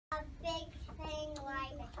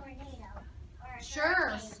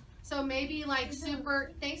Sure. So maybe like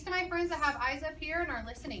super, thanks to my friends that have eyes up here and are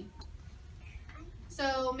listening.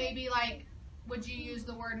 So maybe like, would you use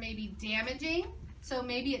the word maybe damaging? So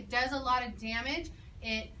maybe it does a lot of damage.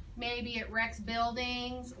 Maybe it wrecks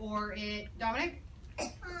buildings, or Dominic? I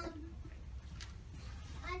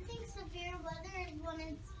think severe weather is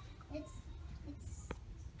when it's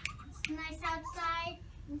nice outside,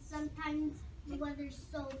 and sometimes the weather's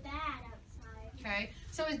so bad outside. Okay.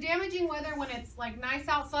 So is damaging weather when it's like nice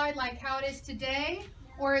outside, like how it is today,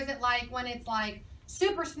 or is it like when it's like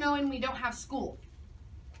super snowing, we don't have school?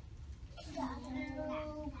 Super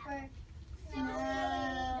snowy.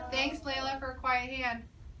 Thanks, Layla, for a quiet hand.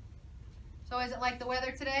 So is it like the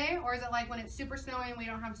weather today, or is it like when it's super snowing and we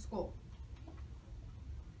don't have school?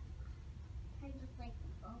 Kind of like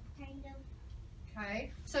both, kind of.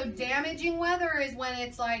 Okay. So damaging weather is when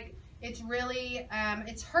it's like, it's really,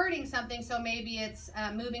 it's hurting something. So maybe it's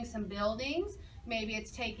moving some buildings. Maybe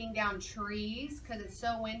it's taking down trees because it's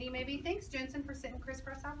so windy. Maybe. Thanks, Jensen, for sitting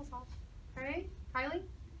crisscross applesauce. Okay. Kylie?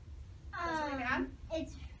 Something to add?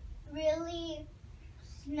 It's really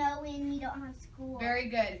snowy and we don't have school. Very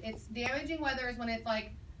good. It's damaging weather is when it's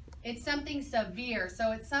like, it's something severe.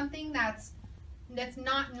 So it's something that's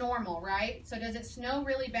not normal, right? So does it snow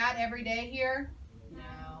really bad every day here?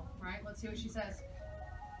 No. Right? Let's see what she says.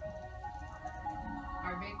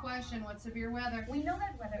 Our big question, what's severe weather? We know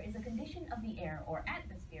that weather is a condition of the air or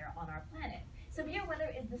atmosphere on our planet. Severe weather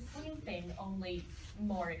is the same thing, only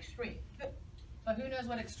more extreme. But who knows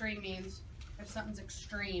what extreme means? If something's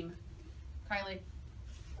extreme. Kylie?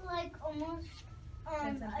 Like almost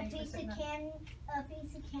a piece of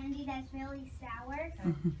candy that's really sour.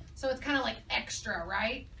 Okay. So it's kind of like extra,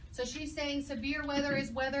 right? So she's saying severe weather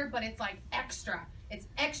is weather, but it's like extra. It's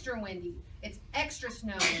extra windy. It's extra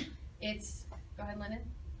snowy. It's, go ahead, Lennon.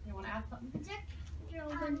 You want to add something?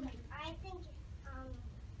 I think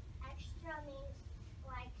extra means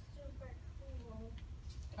like super cool.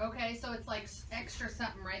 Okay, so it's like extra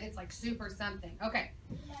something, right? It's like super something. Okay.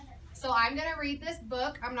 So I'm going to read this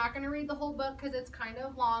book. I'm not going to read the whole book because it's kind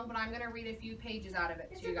of long, but I'm going to read a few pages out of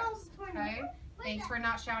it to you guys. Okay? Thanks for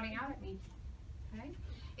not shouting out at me. Okay?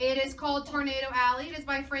 It is called Tornado Alley. It is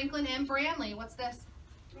by Franklin M. Branley. What's this?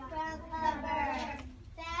 Front cover.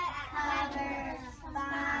 Back cover.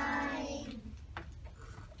 Spine.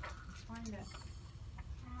 Let's find it.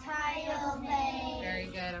 Tidal wave. Very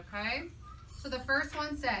good, okay? So the first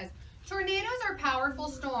one says, tornadoes are powerful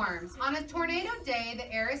storms. On a tornado day,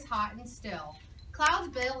 the air is hot and still. Clouds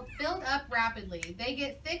build up rapidly. They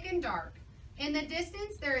get thick and dark. In the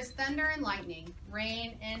distance, there is thunder and lightning,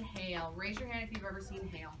 rain and hail. Raise your hand if you've ever seen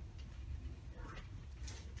hail.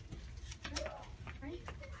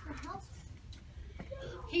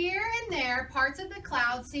 Here and there, parts of the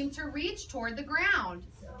clouds seem to reach toward the ground.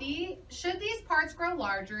 Should these parts grow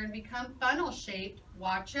larger and become funnel-shaped,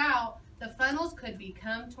 watch out. The funnels could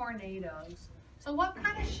become tornadoes. So what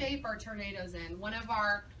kind of shape are tornadoes in? One of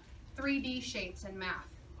our 3D shapes in math.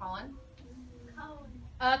 Colin? Cone.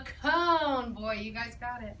 A cone. Boy, you guys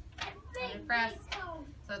got it. Big impressed. cone.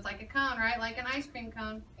 So it's like a cone, right? Like an ice cream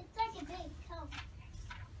cone. It's like a big cone.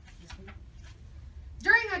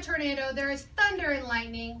 During a tornado, there is thunder and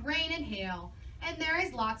lightning, rain and hail, and there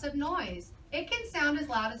is lots of noise. It can sound as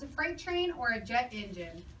loud as a freight train or a jet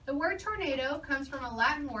engine. The word tornado comes from a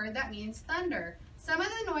Latin word that means thunder. Some of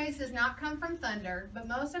the noise does not come from thunder, but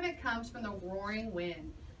most of it comes from the roaring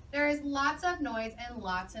wind. There is lots of noise and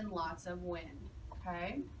lots of wind.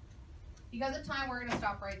 Okay? Because of time, we're going to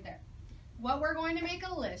stop right there. What we're going to make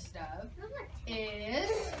a list of is,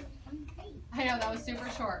 I know that was super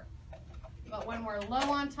short, but when we're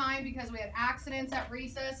low on time because we had accidents at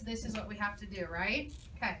recess, this is what we have to do, right?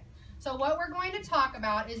 Okay. So what we're going to talk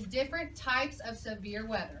about is different types of severe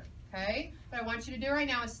weather, okay? What I want you to do right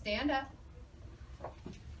now is stand up.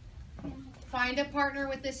 Find a partner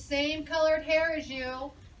with the same colored hair as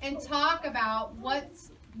you and talk about what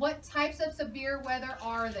types of severe weather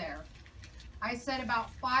are there. I said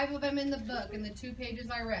about 5 of them in the book, in the 2 pages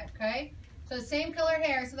I read, okay? So the same colored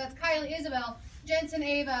hair, so that's Kylie, Isabel, Jensen,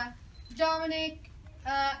 Ava, Dominic,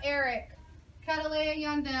 Eric, Catalea,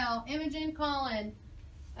 Yandel, Imogen, Colin,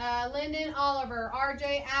 Lyndon, Oliver,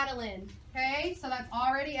 RJ, Adeline. Okay, so that's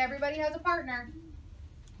already, everybody has a partner.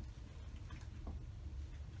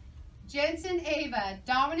 Jensen, Ava,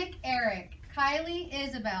 Dominic, Eric, Kylie,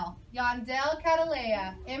 Isabel, Yandel,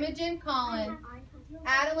 Catalea, Imogen, Colin,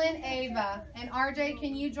 Adeline, Ava, and RJ,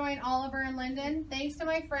 can you join Oliver and Lyndon? Thanks to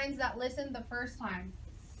my friends that listened the first time.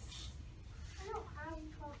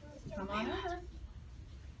 Come on over.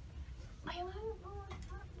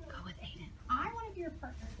 Go with Aiden. I want to be your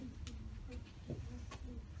partner.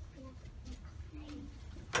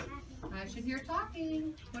 in here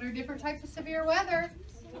talking. What are different types of severe weather?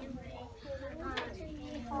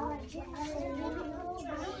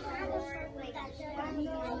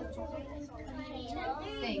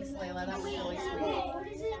 Thanks, Layla. That was really sweet.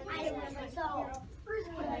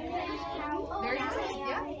 Very good.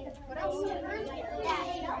 Yeah. What else?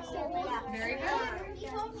 Very good.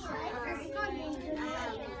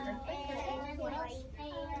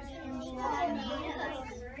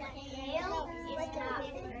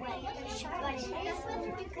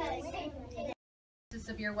 This is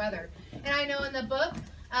severe weather. And I know in the book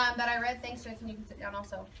that I read, thanks Jensen, you can sit down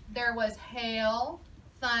also, there was hail,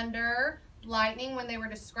 thunder, lightning when they were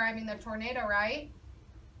describing the tornado, right?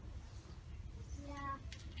 Yeah.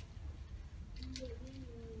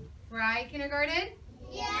 Right, kindergarten?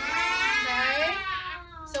 Yeah. Okay.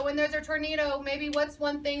 So when there's a tornado, maybe what's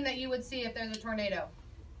one thing that you would see if there's a tornado?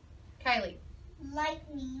 Kylie.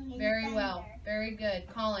 Lightning and Very thunder. well. Very good.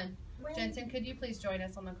 Colin. Wind. Jensen, could you please join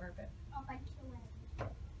us on the carpet? A bunch of wind.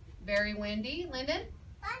 Very windy. Lyndon?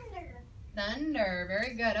 Thunder. Thunder.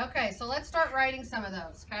 Very good. Okay, so let's start writing some of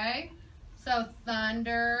those, okay? So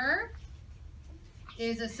thunder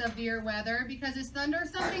is a severe weather because is thunder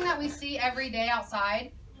something that we see every day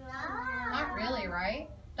outside? Not really, right?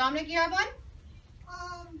 Dominic, you have one?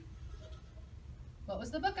 What was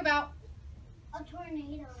the book about? A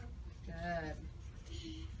tornado. Good.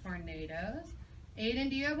 Tornadoes. Aiden,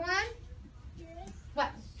 do you have one? Yes.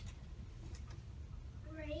 What?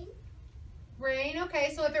 Rain. Rain.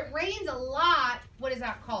 Okay, so if it rains a lot, what is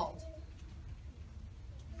that called?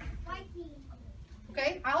 Lightning.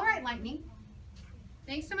 Okay, I'll write lightning.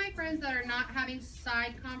 Thanks to my friends that are not having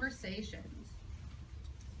side conversations.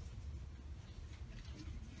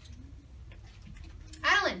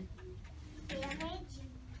 Alan. Damage.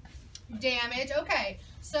 Damage. Okay,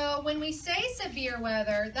 so when we say severe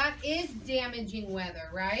weather, that is damaging weather,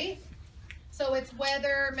 right? So it's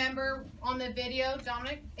weather, remember on the video,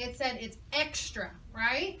 Dominic, it said it's extra,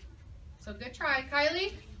 right? So good try.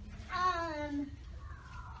 Kylie?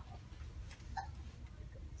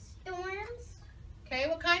 Storms. Okay,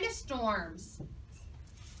 what kind of storms?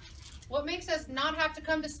 What makes us not have to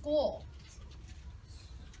come to school?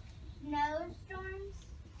 Snowstorms.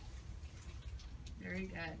 Very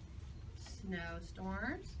good.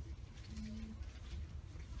 Snowstorms.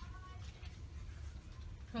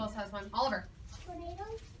 Who else has one? Oliver.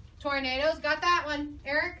 Tornadoes. Tornadoes. Got that one.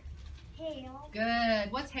 Eric? Hail.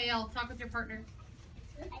 Good. What's hail? Talk with your partner.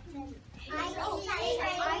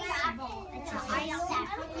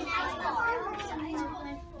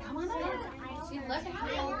 Come on up. She loves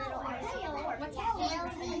hail. What's hail?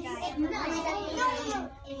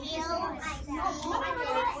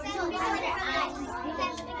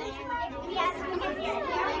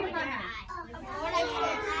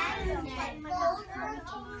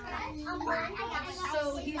 So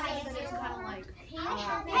he says that it's kind of like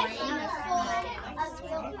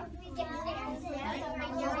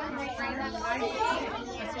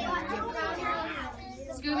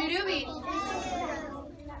Scooby-Dooby.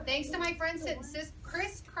 Thanks to my friends sitting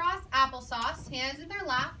crisscross applesauce, hands in their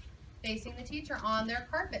lap, facing the teacher on their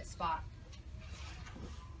carpet spot.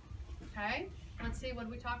 Okay, let's see, what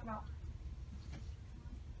did we talk about?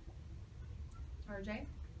 RJ?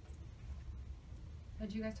 What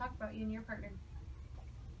did you guys talk about, you and your partner?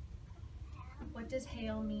 What does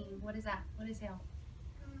hail mean? What is that? What is hail?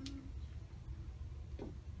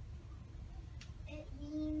 It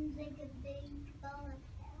means like a big ball of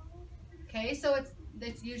hail. Okay, so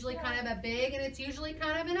it's usually kind of a big, and it's usually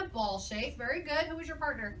kind of in a ball shape. Very good. Who was your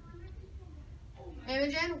partner?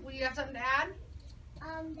 Imogen, will you have something to add?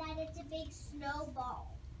 That it's a big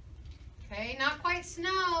snowball. Okay, not quite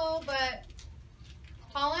snow, but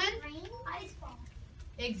pollen? Rain? Ice ball.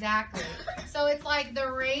 Exactly. So it's like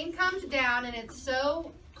the rain comes down and it's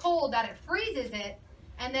so cold that it freezes it,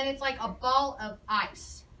 and then it's like a ball of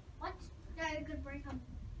ice. What? That it could break them.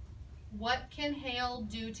 What can hail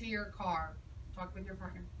do to your car? Talk with your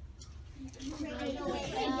partner.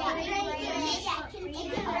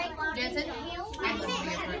 Jensen? I love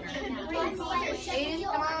your partner. Aiden,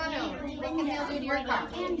 come on over. What can hail do to your car?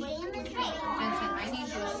 Jensen, I need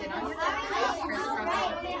you to sit on your lap.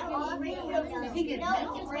 You think it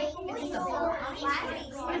hits the ball?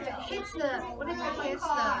 What if it hits the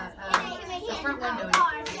front window?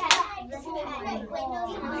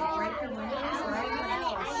 Break the windows,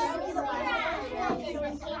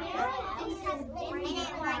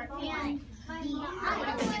 What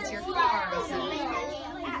if it hits your car?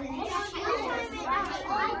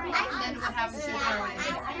 Then what happens to your car when it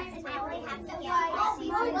hits?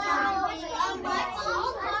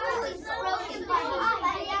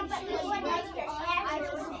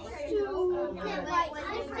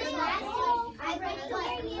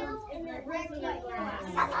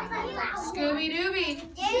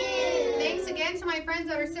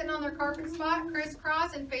 are sitting on their parking spot,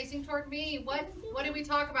 crisscross and facing toward me. What did we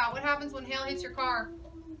talk about? What happens when hail hits your car?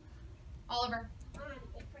 Oliver. It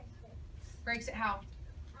breaks it. Breaks it how?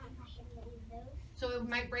 So it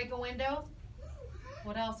might break a window.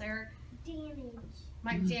 What else, Eric? Damage.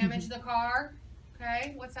 Might damage the car.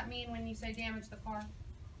 Okay. What's that mean when you say damage the car?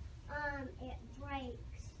 It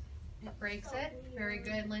breaks. It breaks it. Very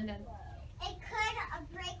good, Lyndon. It could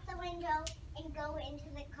break the window and go into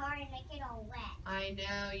the car and make it all wet. I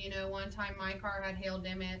know. You know, one time my car had hail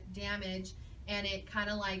damage, and it kind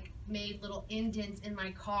of like made little indents in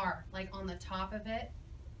my car, like on the top of it.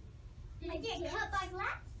 Did it get cut by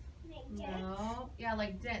glass? No. Yeah,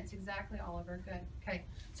 like dents. Exactly, Oliver. Good. Okay.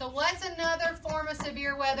 So what's another form of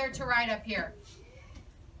severe weather to write up here?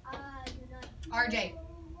 RJ.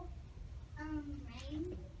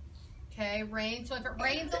 Rain. Okay, rain. So if it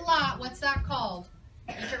rains a lot, what's that called?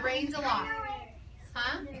 If it rains a lot.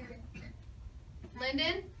 Huh?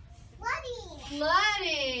 Lyndon? Flooding.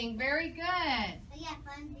 Flooding. Very good. Oh, yeah,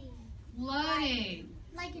 flooding. Flooding.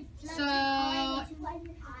 Like it's So-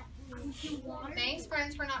 into water. Thanks,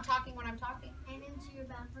 friends, for not talking when I'm talking. And into your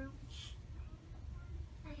bathroom.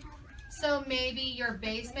 So maybe your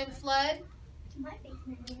basement flood. My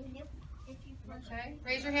basement didn't. If you flush Okay.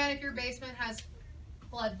 Raise your hand if your basement has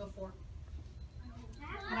flood before.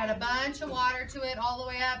 It had a bunch of water to it all the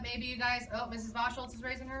way up. Maybe you guys, oh, Mrs. Boschholtz is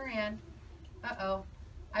raising her hand. Uh-oh.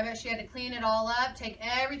 I bet she had to clean it all up, take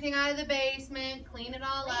everything out of the basement, clean it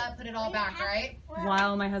all up, put it all back, right?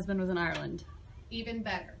 While my husband was in Ireland. Even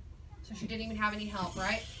better. So she didn't even have any help,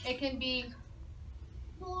 right? It can be,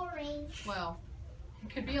 boring. well, it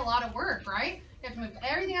could be a lot of work, right? You have to move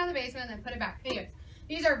everything out of the basement and then put it back. Anyways,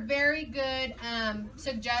 these are very good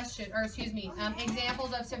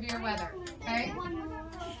examples of severe weather, okay?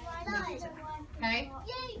 Okay?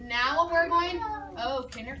 Now what we're going, oh,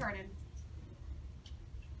 kindergarten.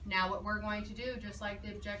 Now what we're going to do, just like the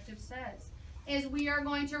objective says, is we are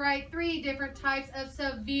going to write 3 different types of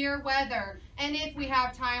severe weather. And if we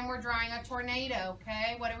have time, we're drawing a tornado,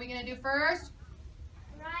 okay? What are we going to do first?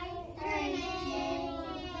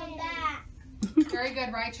 Very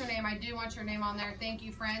good, write your name. I do want your name on there. Thank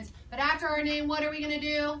you, friends. But after our name, what are we going to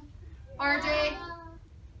do? RJ?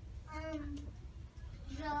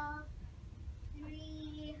 The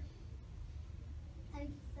 3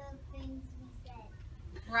 types of things we said.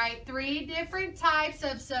 Write 3 different types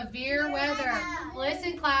of severe weather.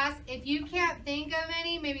 Listen, class, if you can't think of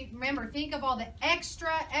any, maybe remember, think of all the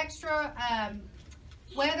extra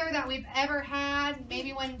weather that we've ever had.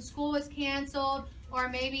 Maybe when school was canceled, or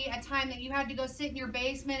maybe a time that you had to go sit in your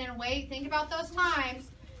basement and wait. Think about those times.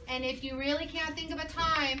 And if you really can't think of a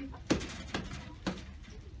time,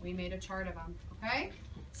 we made a chart of them, okay?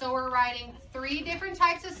 So we're writing 3 different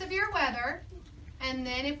types of severe weather. And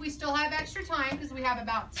then if we still have extra time, because we have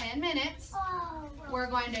about 10 minutes, we're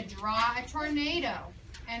going to draw a tornado.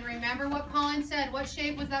 And remember what Colin said. What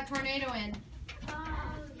shape was that tornado in?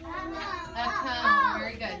 A cone.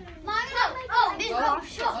 Very good.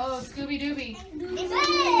 Oh, Scooby Dooby.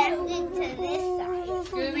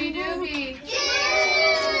 Scooby Dooby.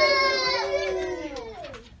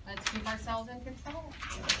 Let's keep ourselves in control.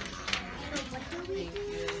 Thank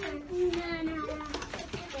you.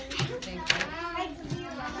 Thank you.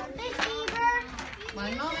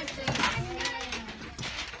 One moment, please.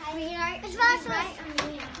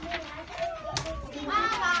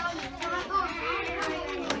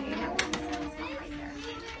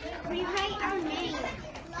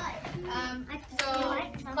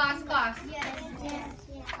 Class.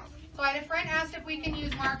 So I had a friend asked if we can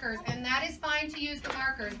use markers, and that is fine to use the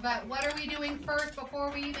markers, but what are we doing first before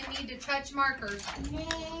we even need to touch markers?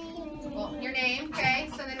 Well, your name, okay,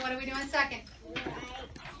 so then what are we doing second?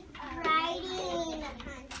 Writing.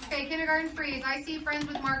 Okay, kindergarten freeze. I see friends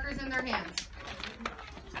with markers in their hands.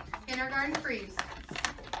 Kindergarten freeze.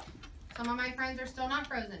 Some of my friends are still not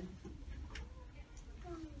frozen.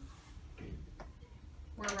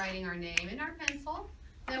 We're writing our name in our pencil.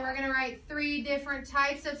 Then we're going to write 3 different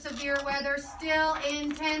types of severe weather still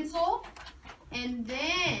in pencil. And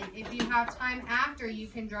then, if you have time after, you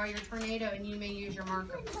can draw your tornado and you may use your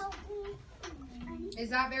markers.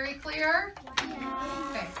 Is that very clear?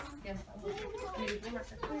 Okay. Yes.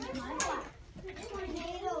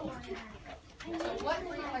 So what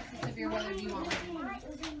 3 types of severe weather do you want?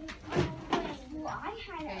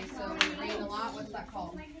 Okay, so when you rain a lot, what's that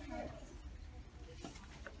called?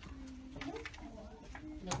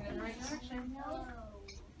 Looking in the right direction.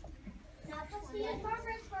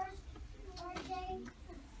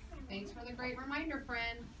 Thanks for the great reminder,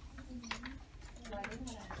 friend.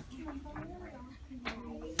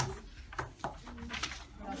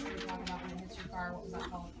 What else did we talk about when it hits your car? What was that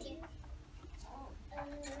called?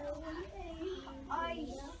 Ice.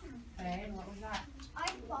 Okay, and what was that?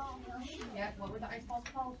 Ice ball. Yep, what were the ice balls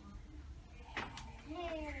called?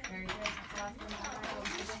 Hair. Very good. That's the last one. What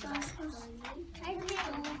was the difference? I don't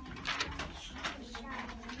know.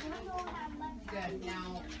 Good.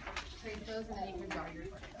 Now, trace those and then you can draw your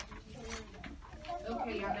tornado.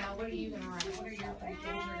 Okay, now what are you going to write? What are your three things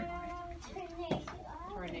you're going to write?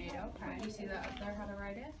 Tornado. Okay, you see that up there, how to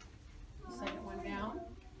write it? The second one down.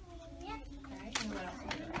 Okay, and what else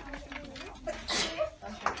are you write?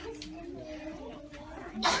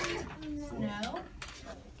 Snow.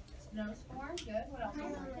 Snowstorm. Good. What else are you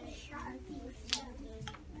writing?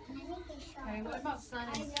 Okay, what about sun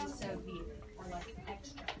is severe or like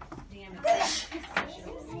extra damage?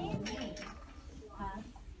 Huh?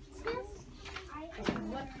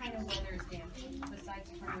 What kind of weather is damaging besides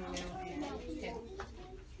tornado and hail?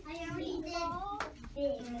 I already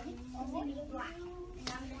did.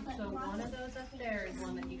 So one of those up there is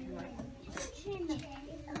one that you can write.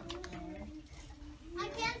 I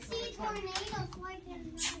can't see tornadoes, so I can.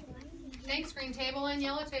 Thanks, green table and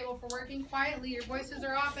yellow table, for working quietly. Your voices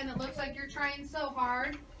are off and it looks like you're trying so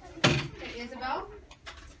hard. Okay, Isabel,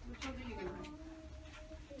 which one are you going to write?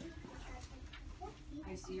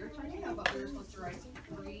 I see your tornado, but we were supposed to write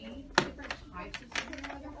 3 different types of severe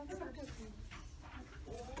weather.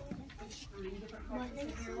 Which 3 different types of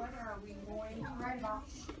severe weather are we going to write about?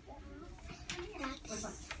 Which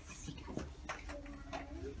one?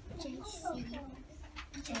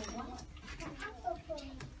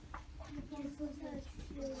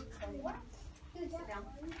 Sit down.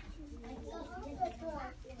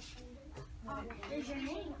 There's your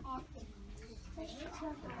name.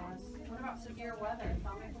 What about severe weather?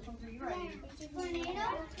 Tell me which ones are you writing? Tornado.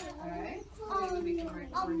 Okay. We can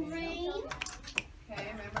write tornado. Rain. Okay,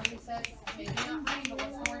 remember we said maybe not rain, but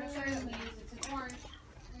what's the word of say that we use? It's an orange.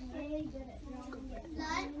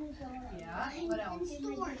 Flood. Yeah. What else?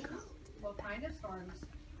 Storm. What kind of storms?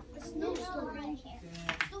 A snowstorm. Good.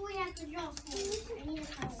 So we have to draw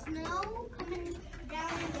snow coming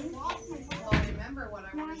down the wall. Well, remember what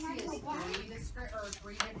I want to see is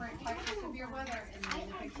 3 different types of severe weather and then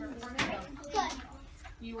a picture of a tornado. Good.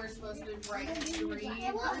 You were supposed to write 3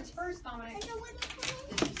 words first, Dominic.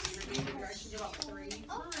 This is 3. You guys should do about 3 times.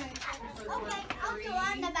 You're supposed to Okay, write I'll go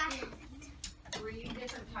on the back. 3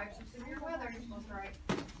 different types of severe weather you're supposed to write.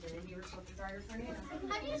 Then you were supposed to draw your tornado.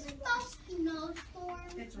 How do you spell snowstorm?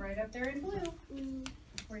 It's right up there in blue.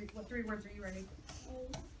 What 3 words are you writing?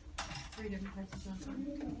 3 different types of snowstorm.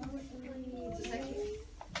 What's it say?